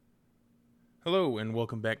Hello and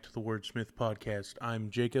welcome back to the Wordsmith podcast.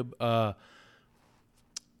 I'm Jacob.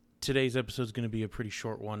 Today's episode is going to be a pretty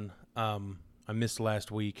short one. I missed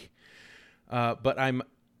last week, but I'm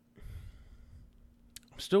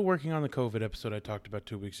still working on the COVID episode I talked about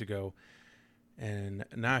 2 weeks ago, and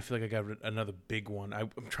now I feel like I got another big one.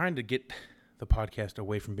 I'm trying to get the podcast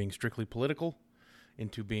away from being strictly political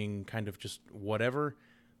into being kind of just whatever,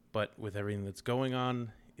 but with everything that's going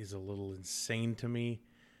on is a little insane to me.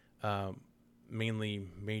 Mainly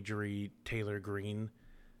Marjorie Taylor Greene.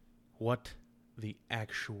 What the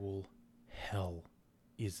actual hell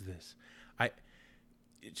is this? I'm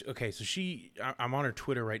on her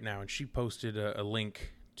Twitter right now, and she posted a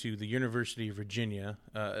link to the University of Virginia.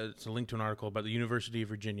 It's a link to an article about the University of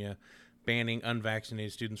Virginia banning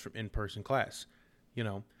unvaccinated students from in-person class. You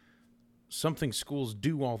know, something schools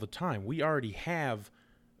do all the time. We already have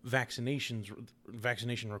vaccination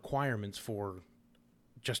requirements for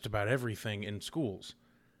just about everything in schools.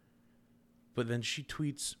 But then she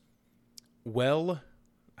tweets, I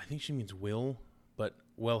think she means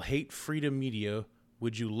hate freedom media,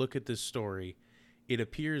 would you look at this story? It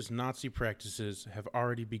appears Nazi practices have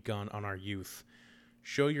already begun on our youth.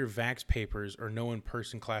 Show your vax papers or no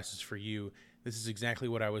in-person classes for you. This is exactly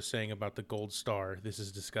what I was saying about the gold star. This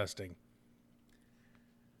is disgusting.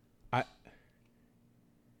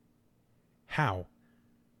 How?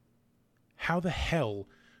 How the hell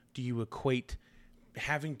do you equate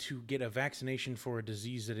having to get a vaccination for a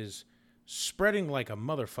disease that is spreading like a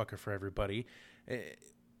motherfucker for everybody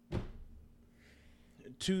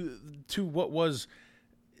to what was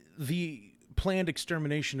the planned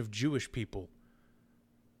extermination of Jewish people?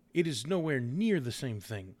 It is nowhere near the same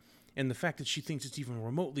thing. And the fact that she thinks it's even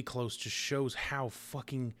remotely close just shows how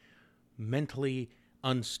fucking mentally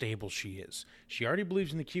unstable she is. She already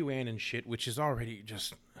believes in the QAnon shit, which is already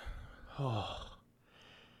just...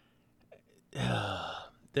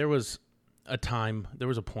 There was a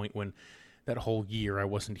point when that whole year I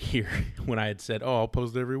wasn't here when I had said, I'll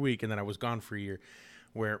post every week, and then I was gone for a year,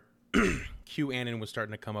 where QAnon was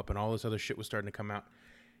starting to come up and all this other shit was starting to come out.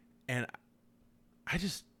 And I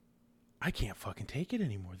can't fucking take it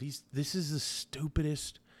anymore. This is the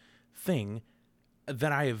stupidest thing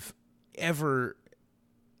that I have ever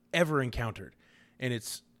encountered. And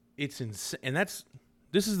it's insane. And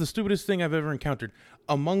this is the stupidest thing I've ever encountered.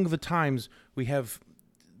 Among the times we have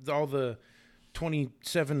all the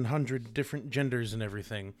 2,700 different genders and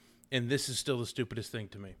everything, and this is still the stupidest thing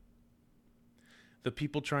to me. The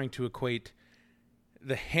people trying to equate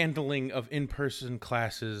the handling of in-person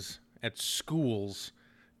classes at schools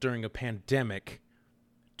during a pandemic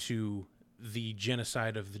to the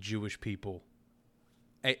genocide of the Jewish people.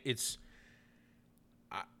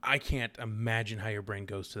 I can't imagine how your brain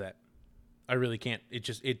goes to that. I really can't.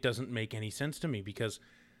 It doesn't make any sense to me because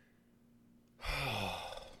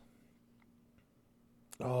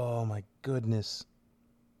oh my goodness.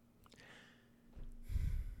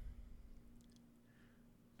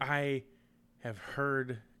 I have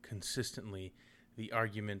heard consistently the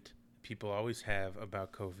argument people always have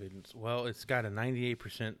about COVID. Well, it's got a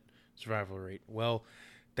 98% survival rate. Well,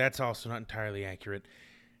 that's also not entirely accurate.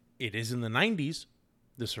 It is in the 90s,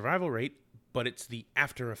 the survival rate, but it's the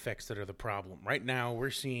after effects that are the problem. Right now, we're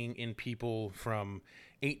seeing in people from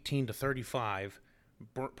 18 to 35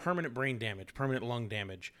 permanent brain damage, permanent lung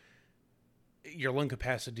damage. Your lung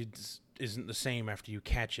capacity isn't the same after you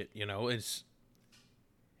catch it. You know,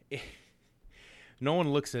 no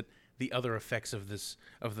one looks at the other effects of this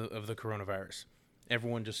of the coronavirus.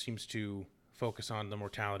 Everyone just seems to focus on the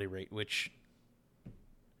mortality rate, which,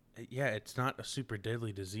 yeah, it's not a super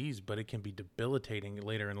deadly disease, but it can be debilitating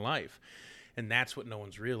later in life. And that's what no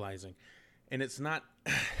one's realizing. And it's not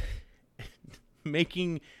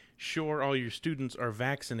making sure all your students are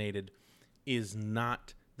vaccinated is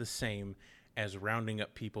not the same as rounding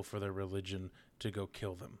up people for their religion to go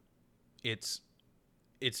kill them. It's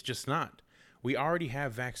just not. We already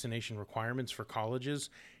have vaccination requirements for colleges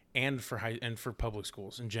and for public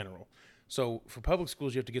schools in general. So for public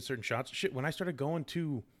schools, you have to get certain shots. Shit, when I started going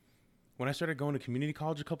to community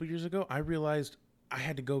college a couple years ago, I realized I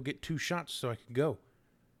had to go get 2 shots so I could go.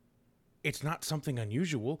 It's not something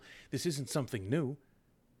unusual. This isn't something new.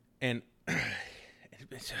 And,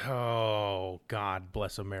 oh, God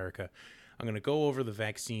bless America. I'm going to go over the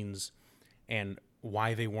vaccines and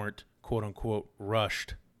why they weren't, quote unquote,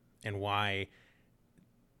 rushed, and why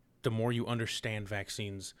the more you understand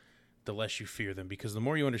vaccines, the less you fear them. Because the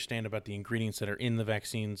more you understand about the ingredients that are in the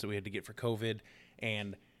vaccines that we had to get for COVID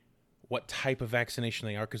and what type of vaccination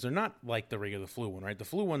they are, because they're not like the regular flu one, right? The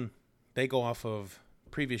flu one, they go off of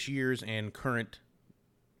previous years and current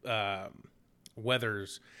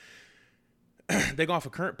weathers they go off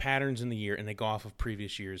of current patterns in the year, and they go off of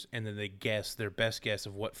previous years, and then they guess their best guess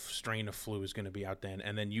of what strain of flu is going to be out then,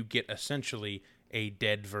 and then you get essentially a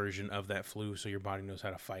dead version of that flu, so your body knows how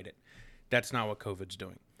to fight it. That's not what COVID's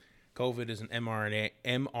doing. COVID is an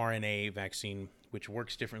mRNA vaccine, which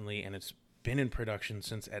works differently, and it's been in production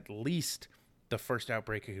since at least the first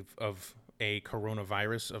outbreak of a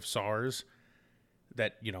coronavirus of SARS.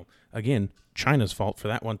 That, again, China's fault for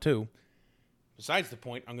that one too. Besides the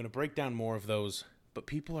point, I'm going to break down more of those, but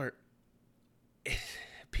people are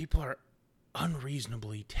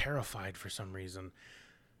unreasonably terrified for some reason,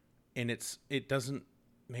 and it doesn't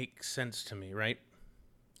make sense to me, right?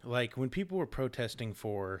 Like when people were protesting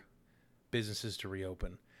for businesses to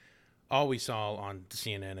reopen, all we saw on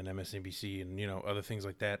CNN and MSNBC and other things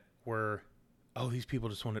like that were, oh, these people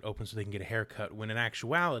just want it open so they can get a haircut, when in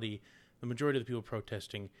actuality the majority of the people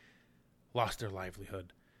protesting lost their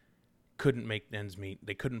livelihood, couldn't make ends meet,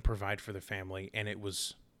 they couldn't provide for their family, and it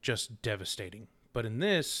was just devastating. But in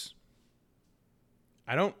this,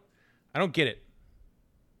 I don't get it.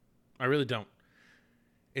 I really don't.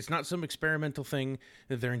 It's not some experimental thing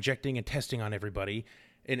that they're injecting and testing on everybody,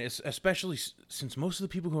 and it's especially since most of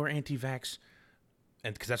the people who are anti-vax,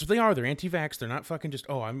 and because that's what they are, they're anti-vax. They're not fucking just,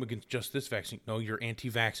 oh, I'm against just this vaccine. No, you're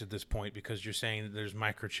anti-vax at this point because you're saying that there's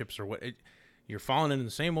microchips or what. You're falling into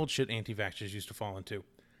the same old shit anti-vaxxers used to fall into.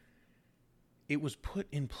 It was put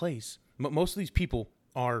in place. Most of these people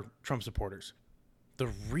are Trump supporters. The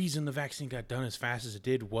reason the vaccine got done as fast as it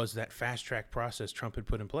did was that fast-track process Trump had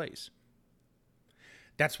put in place.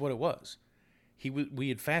 That's what it was. We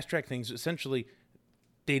had fast-tracked things. Essentially,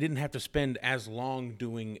 they didn't have to spend as long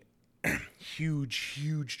doing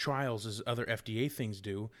huge trials as other FDA things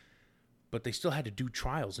do, but they still had to do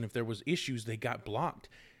trials, and if there was issues, they got blocked.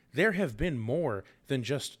 There have been more than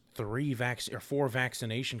just 4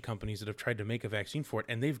 vaccination companies that have tried to make a vaccine for it,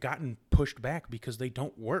 and they've gotten pushed back because they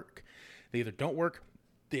don't work. They either don't work,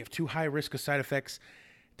 they have too high risk of side effects.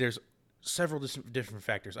 There's several different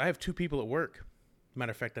factors. I have 2 people at work,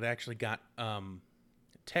 matter of fact, that actually got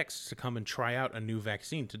texts to come and try out a new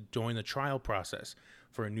vaccine, to join the trial process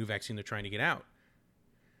for a new vaccine they're trying to get out.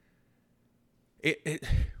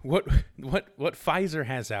 What Pfizer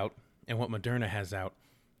has out and what Moderna has out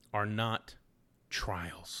are not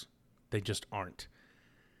trials. They just aren't.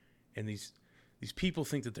 And these people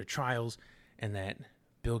think that they're trials, and that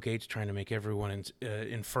Bill Gates trying to make everyone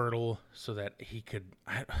infertile so that he could.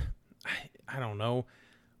 I don't know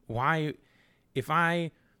why. If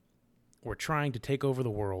I were trying to take over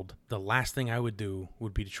the world, the last thing I would do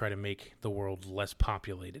would be to try to make the world less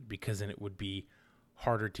populated, because then it would be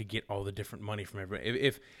harder to get all the different money from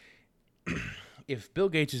everybody. If Bill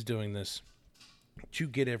Gates is doing this to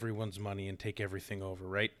get everyone's money and take everything over,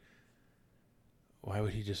 right? Why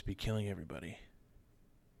would he just be killing everybody?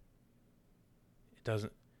 It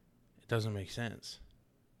doesn't make sense.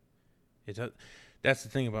 That's the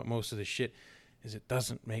thing about most of this shit, is it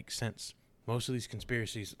doesn't make sense. Most of these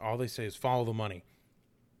conspiracies, all they say is follow the money.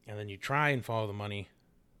 And then you try and follow the money,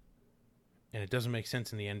 and it doesn't make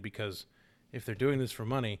sense in the end, because if they're doing this for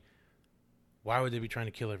money, why would they be trying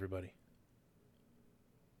to kill everybody?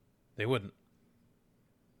 They wouldn't.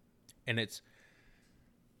 And it's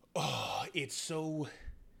so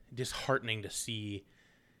disheartening to see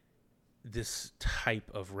this type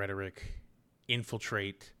of rhetoric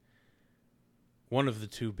infiltrate one of the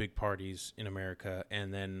 2 big parties in America,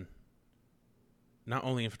 and then not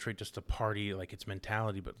only infiltrate just a party, like its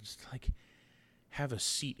mentality, but just like have a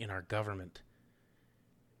seat in our government.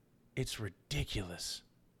 It's ridiculous.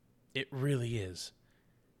 It really is.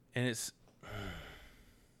 And it's,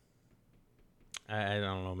 I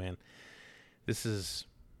don't know, man. It's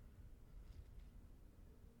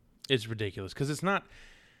ridiculous, because it's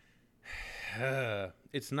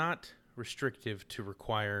not restrictive to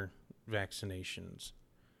require vaccinations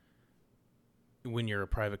when you're a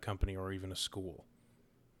private company or even a school.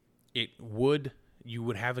 You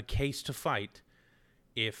would have a case to fight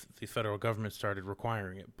if the federal government started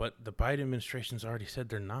requiring it, but the Biden administration's already said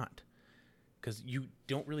they're not, because you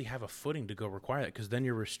don't really have a footing to go require that, because then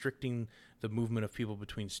you're restricting the movement of people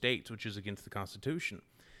between states, which is against the Constitution.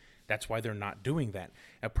 That's why they're not doing that.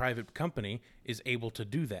 A private company is able to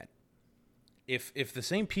do that. If the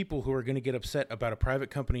same people who are going to get upset about a private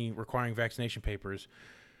company requiring vaccination papers,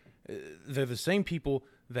 they're the same people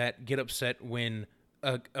that get upset when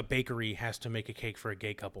a bakery has to make a cake for a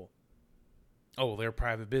gay couple. Oh, they're a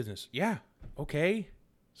private business. Yeah, okay.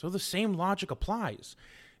 So the same logic applies.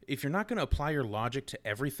 If you're not going to apply your logic to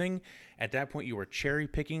everything, at that point you are cherry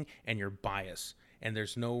picking and you're biased. And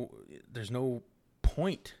there's no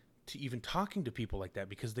point to even talking to people like that,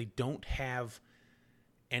 because they don't have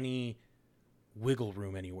any wiggle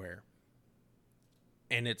room anywhere.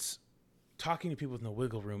 And it's talking to people with no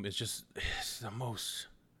wiggle room is just it's the most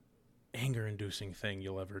anger-inducing thing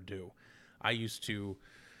you'll ever do. I used to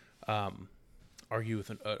argue with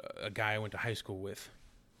a guy I went to high school with,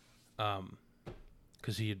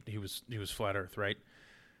 because he was flat Earth, right?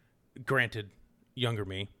 Granted, younger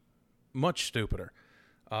me, much stupider,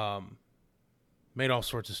 made all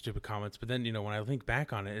sorts of stupid comments. But then when I think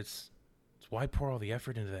back on it, it's why pour all the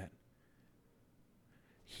effort into that?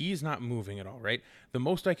 He's not moving at all, right? The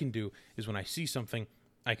most I can do is when I see something,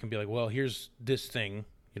 I can be like, well, here's this thing,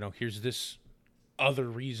 here's this other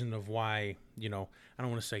reason of why, I don't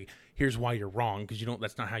want to say, here's why you're wrong, because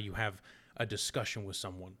that's not how you have a discussion with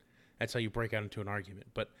someone. That's how you break out into an argument.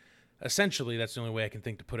 But essentially, that's the only way I can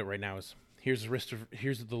think to put it right now is here's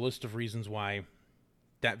the list of reasons why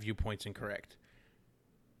that viewpoint's incorrect.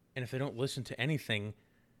 And if they don't listen to anything,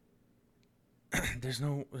 there's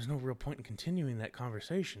no real point in continuing that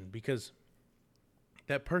conversation, because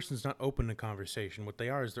that person's not open to conversation. What they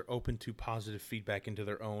are is they're open to positive feedback into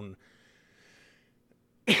their own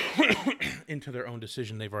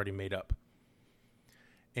decision they've already made up.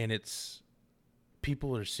 And it's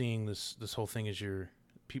people are seeing this whole thing as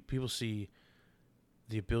people see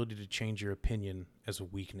the ability to change your opinion as a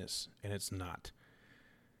weakness, and it's not.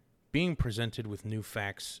 Being presented with new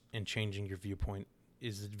facts and changing your viewpoint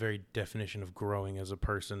is the very definition of growing as a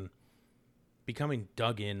person. Becoming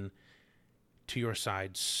dug in to your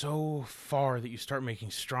side so far that you start making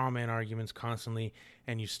straw man arguments constantly,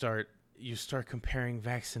 and you start comparing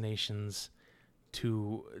vaccinations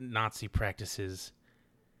to Nazi practices.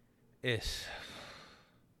 I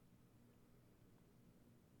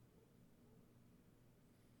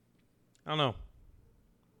don't know.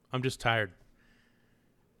 I'm just tired.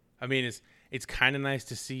 I mean, it's kind of nice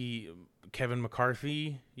to see Kevin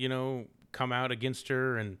McCarthy, come out against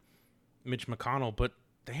her, and Mitch McConnell, but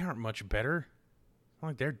they aren't much better. It's not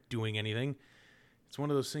like they're doing anything. It's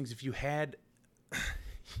one of those things, if you had,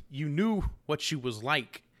 you knew what she was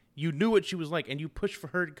like. You knew what she was like, and you pushed for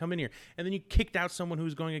her to come in here, and then you kicked out someone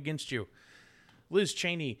who's going against you. Liz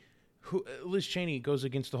Cheney goes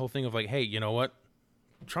against the whole thing of like, hey, you know what?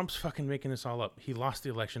 Trump's fucking making this all up. He lost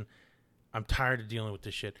the election. I'm tired of dealing with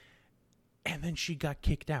this shit. And then she got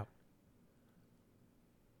kicked out.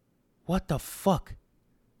 What the fuck?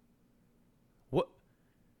 What?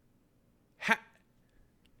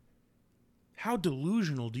 How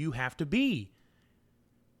delusional do you have to be?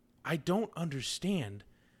 I don't understand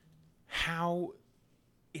how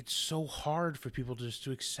it's so hard for people just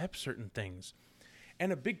to accept certain things.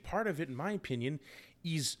 And a big part of it, in my opinion,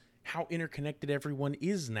 is how interconnected everyone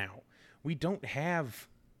is now. We don't have...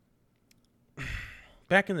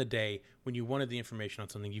 Back in the day, when you wanted the information on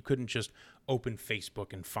something, you couldn't just open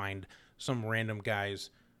Facebook and find some random guy's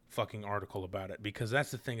fucking article about it. Because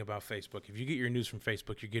that's the thing about Facebook. If you get your news from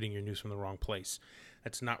Facebook, you're getting your news from the wrong place.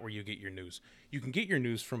 That's not where you get your news. You can get your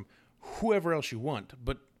news from whoever else you want,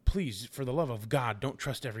 but please, for the love of God, don't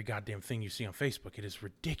trust every goddamn thing you see on Facebook. It is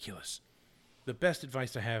ridiculous. The best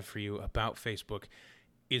advice I have for you about Facebook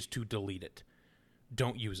is to delete it.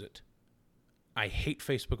 Don't use it. I hate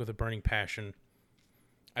Facebook with a burning passion.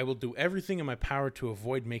 I will do everything in my power to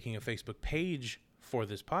avoid making a Facebook page for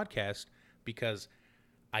this podcast because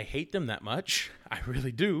I hate them that much. I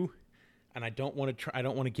really do. And I don't want to I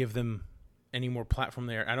don't want to give them any more platform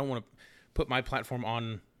there. I don't want to put my platform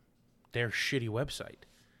on their shitty website.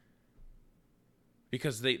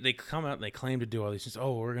 Because they come out and they claim to do all these things.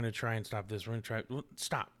 Oh, we're going to try and stop this. We're going to try. Well,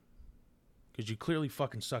 stop. Because you clearly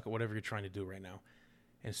fucking suck at whatever you're trying to do right now.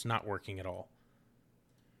 And it's not working at all.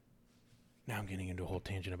 Now I'm getting into a whole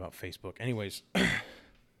tangent about Facebook. Anyways,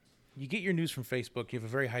 you get your news from Facebook. You have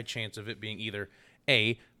a very high chance of it being either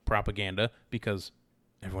A, propaganda, because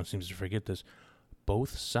everyone seems to forget this.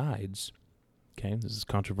 Both sides, okay, this is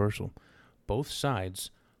controversial. Both sides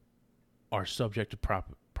are subject to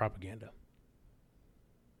propaganda.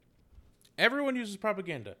 Everyone uses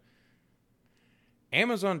propaganda.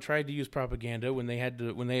 Amazon tried to use propaganda when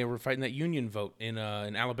they were fighting that union vote in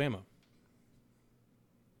Alabama.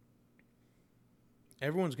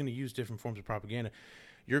 Everyone's going to use different forms of propaganda.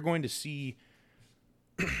 You're going to see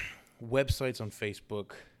websites on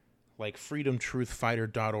Facebook like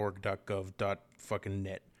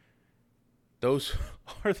freedomtruthfighter.org.gov.net. Those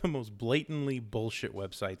are the most blatantly bullshit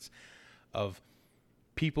websites of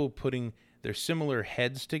people putting their similar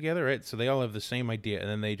heads together, right? So they all have the same idea, and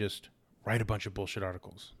then they just write a bunch of bullshit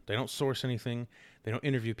articles. They don't source anything. They don't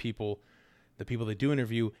interview people. The people they do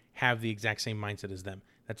interview have the exact same mindset as them.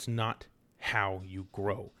 That's not how you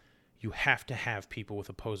grow. You have to have people with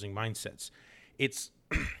opposing mindsets. It's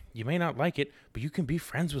you may not like it, but you can be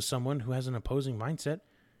friends with someone who has an opposing mindset.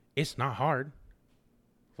 It's not hard.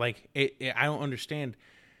 Like I don't understand.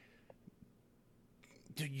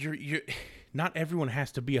 You're not everyone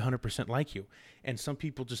has to be 100% like you, and some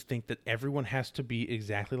people just think that everyone has to be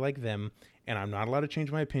exactly like them, and I'm not allowed to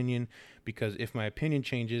change my opinion, because if my opinion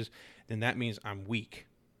changes, then that means I'm weak.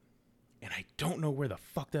 And I don't know where the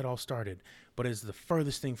fuck that all started, but it's the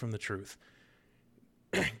furthest thing from the truth.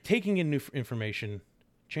 Taking in new information,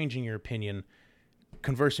 changing your opinion,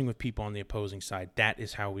 conversing with people on the opposing side, that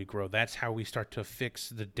is how we grow. That's how we start to fix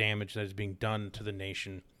the damage that is being done to the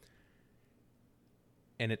nation.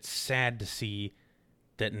 And it's sad to see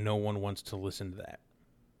that no one wants to listen to that.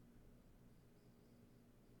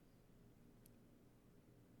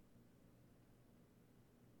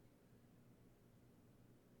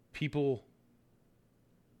 People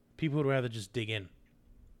would rather just dig in.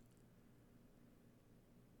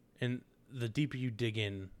 And the deeper you dig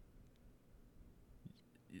in,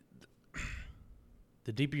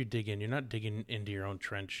 you're not digging into your own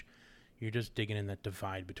trench. You're just digging in that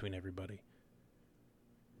divide between everybody.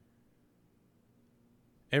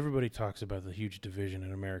 Everybody talks about the huge division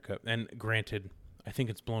in America, and granted, I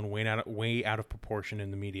think it's blown way out of proportion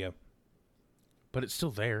in the media, but it's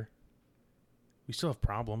still there. We still have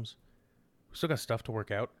problems. We still got stuff to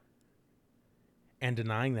work out, and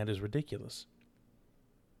denying that is ridiculous.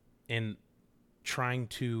 And trying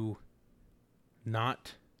to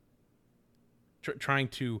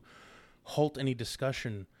halt any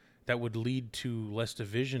discussion that would lead to less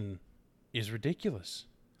division is ridiculous.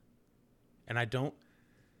 And I don't.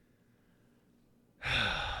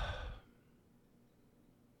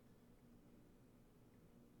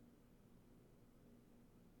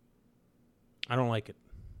 I don't like it.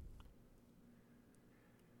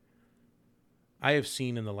 I have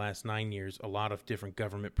seen in the last 9 years a lot of different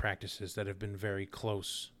government practices that have been very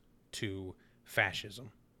close to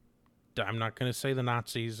fascism. I'm not going to say the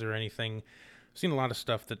Nazis or anything. I've seen a lot of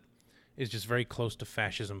stuff that is just very close to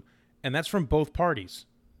fascism, and that's from both parties.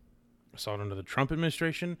 I saw it under the Trump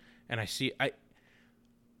administration, and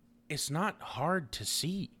it's not hard to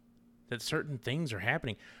see that certain things are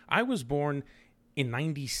happening. I was born in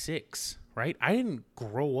 96, right? I didn't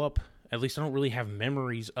grow up, at least I don't really have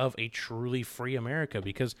memories of a truly free America,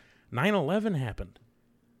 because 9/11 happened.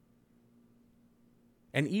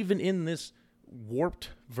 And even in this warped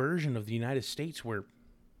version of the United States where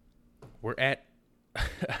we're at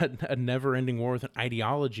a never-ending war with an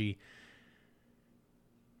ideology,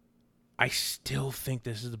 I still think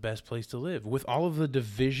this is the best place to live. With all of the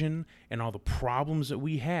division and all the problems that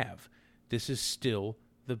we have, this is still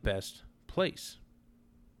the best place.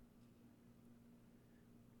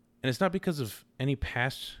 And it's not because of any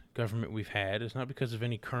past government we've had. It's not because of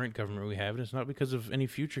any current government we have. And it's not because of any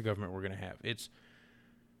future government we're going to have. It's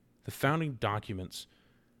the founding documents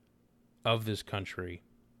of this country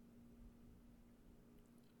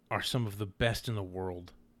are some of the best in the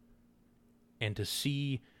world. And to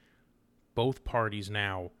see both parties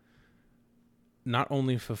now not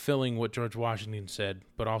only fulfilling what George Washington said,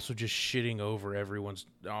 but also just shitting over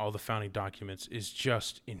all the founding documents is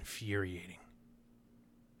just infuriating.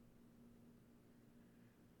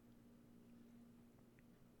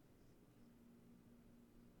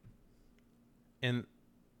 And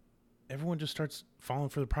everyone just starts falling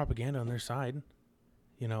for the propaganda on their side.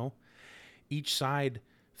 You know, each side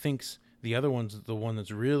thinks the other one's the one that's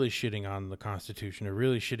really shitting on the Constitution or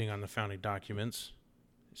really shitting on the founding documents.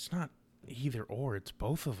 It's not either or, it's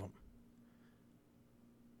both of them.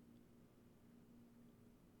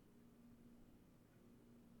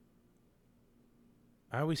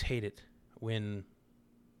 I always hate it when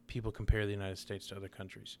people compare the United States to other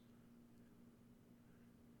countries.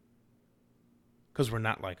 Because we're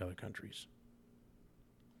not like other countries.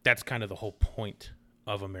 That's kind of the whole point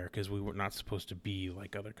of America, is we were not supposed to be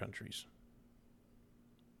like other countries.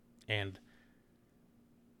 And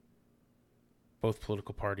both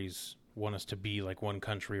political parties want us to be like one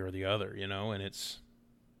country or the other, you know, and it's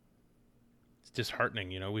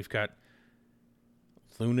disheartening, you know. We've got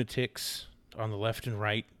lunatics on the left and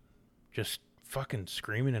right just fucking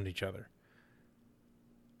screaming at each other.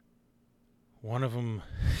 One of them,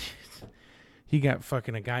 he got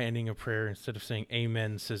fucking a guy ending a prayer, instead of saying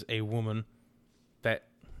amen, says a woman.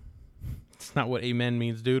 It's not what amen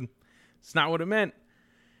means, dude. It's not what it meant.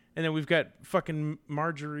 And then we've got fucking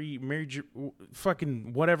Marjorie,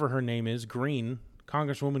 fucking whatever her name is, Green,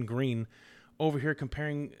 Congresswoman Green, over here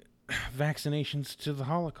comparing vaccinations to the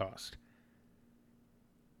Holocaust.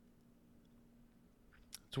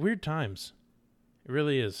 It's weird times. It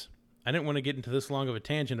really is. I didn't want to get into this long of a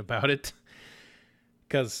tangent about it,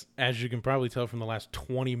 Because, as you can probably tell from the last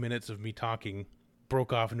 20 minutes of me talking,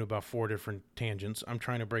 broke off into about 4 different tangents. I'm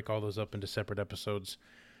trying to break all those up into separate episodes.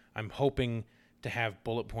 I'm hoping to have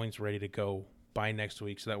bullet points ready to go by next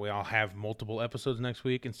week, so that way I'll have multiple episodes next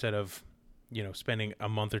week instead of, spending a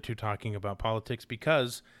month or two talking about politics.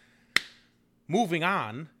 Because moving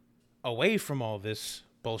on away from all this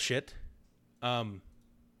bullshit, I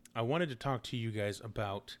wanted to talk to you guys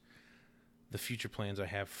about the future plans I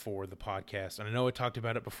have for the podcast. And I know I talked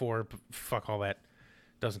about it before, but fuck all that.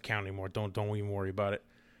 Doesn't count anymore. Don't even worry about it.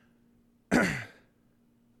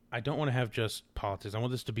 I don't want to have just politics. I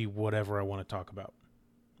want this to be whatever I want to talk about,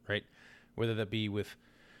 right? Whether that be with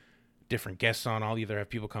different guests on. I'll either have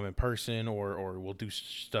people come in person or we'll do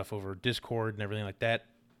stuff over Discord and everything like that.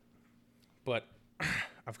 But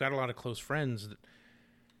I've got a lot of close friends that,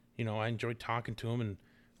 I enjoy talking to them, and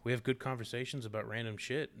we have good conversations about random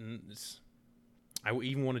shit. And I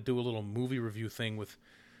even want to do a little movie review thing with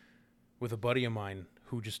a buddy of mine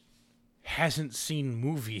who just hasn't seen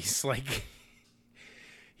movies. Like,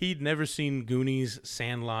 he'd never seen Goonies,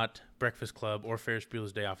 Sandlot, Breakfast Club, or Ferris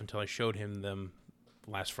Bueller's Day Off until I showed him them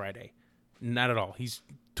last Friday. Not at all. He's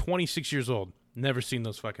 26 years old. Never seen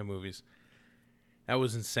those fucking movies. That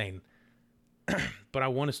was insane. But I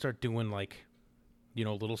want to start doing, like,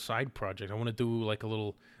 little side projects. I want to do, like, a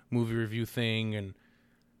little movie review thing and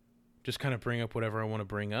just kind of bring up whatever I want to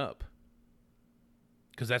bring up.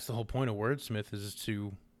 Because that's the whole point of Wordsmith, is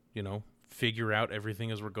to, figure out everything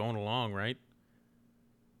as we're going along, right?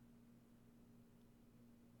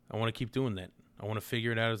 I want to keep doing that. I want to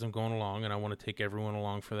figure it out as I'm going along, and I want to take everyone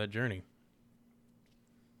along for that journey.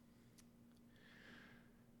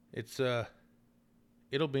 It'll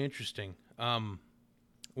be interesting.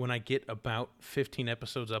 When I get about 15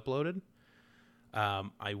 episodes uploaded,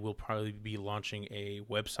 I will probably be launching a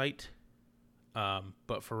website.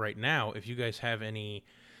 But for right now, if you guys have any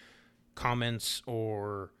comments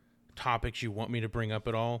or topics you want me to bring up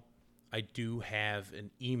at all, I do have an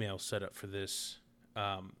email set up for this.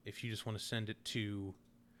 If you just want to send it to...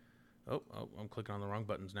 Oh, I'm clicking on the wrong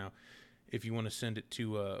buttons now. If you want to send it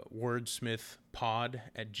to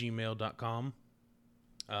wordsmithpod@gmail.com,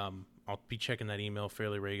 I'll be checking that email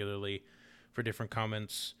fairly regularly for different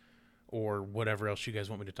comments or whatever else you guys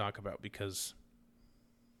want me to talk about, because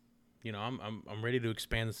I'm ready to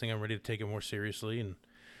expand this thing. I'm ready to take it more seriously, and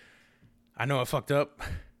I know I fucked up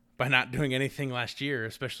by not doing anything last year,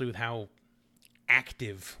 especially with how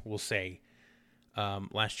active, we'll say,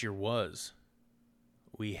 last year was.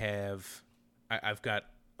 I've got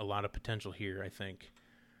a lot of potential here, I think.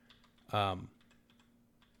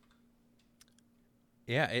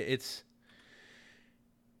 It's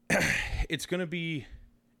gonna be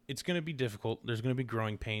difficult. There's gonna be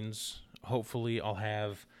growing pains. Hopefully, I'll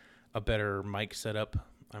have a better mic setup.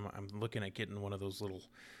 I'm looking at getting one of those little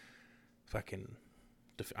fucking...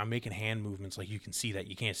 I'm making hand movements like you can see that.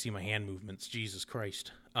 You can't see my hand movements. Jesus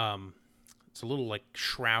Christ. It's a little like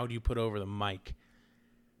shroud you put over the mic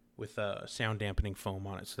with sound dampening foam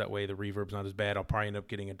on it, so that way the reverb's not as bad. I'll probably end up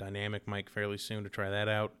getting a dynamic mic fairly soon to try that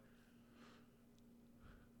out.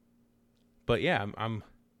 But yeah, I'm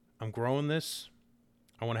growing this.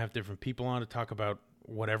 I want to have different people on to talk about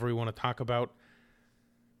whatever we want to talk about.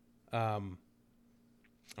 I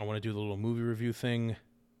want to do the little movie review thing.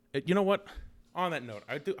 You know what? On that note,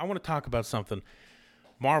 I want to talk about something.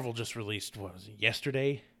 Marvel just released, what was it,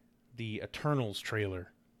 yesterday? The Eternals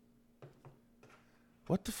trailer.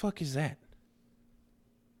 What the fuck is that?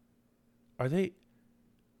 Are they,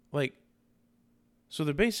 like... So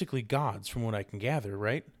they're basically gods, from what I can gather,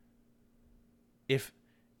 right? If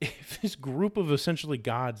this group of essentially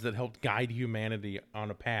gods that helped guide humanity on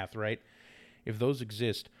a path, right? If those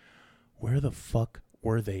exist, where the fuck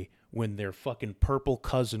were they when their fucking purple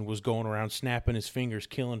cousin was going around snapping his fingers,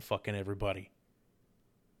 killing fucking everybody?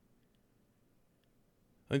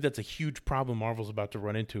 I think that's a huge problem Marvel's about to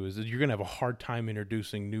run into, is that you're going to have a hard time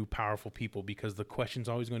introducing new powerful people, because the question's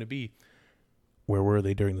always going to be, where were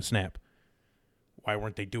they during the snap? Why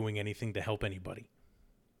weren't they doing anything to help anybody?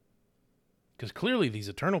 Because clearly these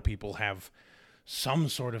Eternal people have some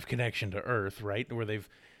sort of connection to Earth, right? Where they've...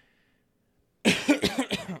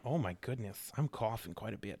 Oh my goodness, I'm coughing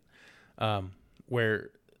quite a bit.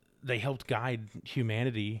 Where they helped guide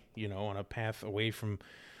humanity, on a path away from,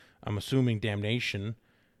 I'm assuming, damnation.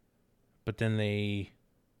 But then they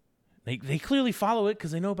clearly follow it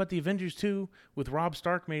because they know about the Avengers too, with Rob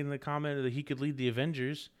Stark making the comment that he could lead the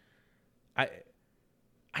Avengers.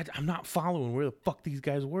 I'm not following where the fuck these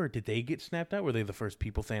guys were. Did they get snapped out? Were they the first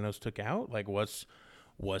people Thanos took out? Like, what's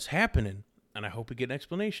happening? And I hope we get an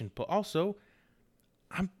explanation. But also,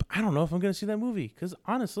 I don't know if I'm going to see that movie, because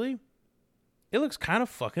honestly, it looks kind of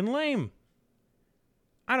fucking lame.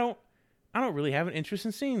 I don't really have an interest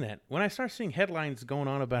in seeing that. When I start seeing headlines going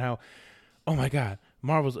on about how, oh my God,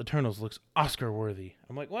 Marvel's Eternals looks Oscar worthy,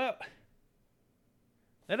 I'm like, well,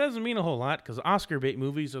 that doesn't mean a whole lot because Oscar bait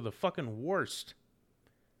movies are the fucking worst.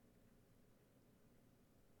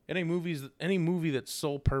 Any movie that's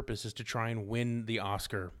sole purpose is to try and win the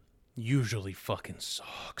Oscar usually fucking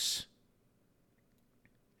sucks.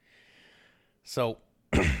 So,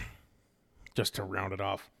 just to round it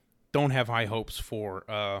off, don't have high hopes for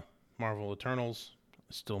Marvel Eternals.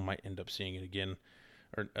 Still might end up seeing it again.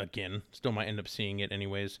 Still might end up seeing it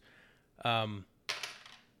anyways. I'm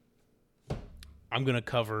going to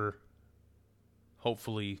cover,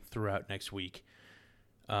 hopefully throughout next week,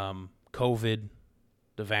 COVID,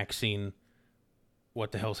 the vaccine,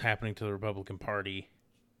 what the hell's happening to the Republican Party,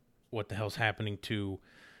 what the hell's happening to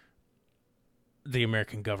the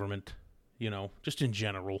American government, just in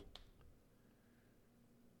general.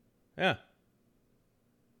 Yeah,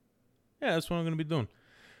 that's what I'm going to be doing.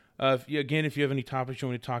 If you have any topics you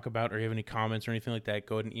want me to talk about or you have any comments or anything like that,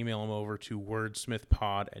 go ahead and email them over to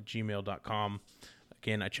wordsmithpod@gmail.com.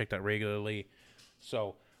 Again, I check that regularly.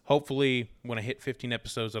 So hopefully when I hit 15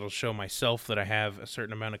 episodes, that'll show myself that I have a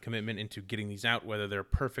certain amount of commitment into getting these out, whether they're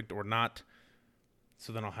perfect or not.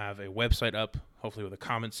 So then I'll have a website up, hopefully with a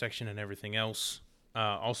comment section and everything else.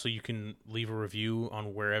 Also, you can leave a review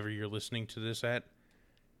on wherever you're listening to this at.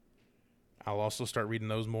 I'll also start reading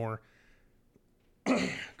those more.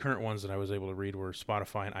 Current ones that I was able to read were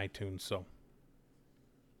Spotify and iTunes. So,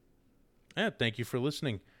 thank you for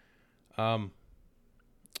listening. I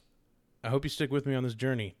hope you stick with me on this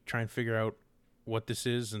journey. Try and figure out what this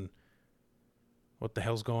is and what the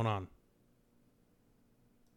hell's going on.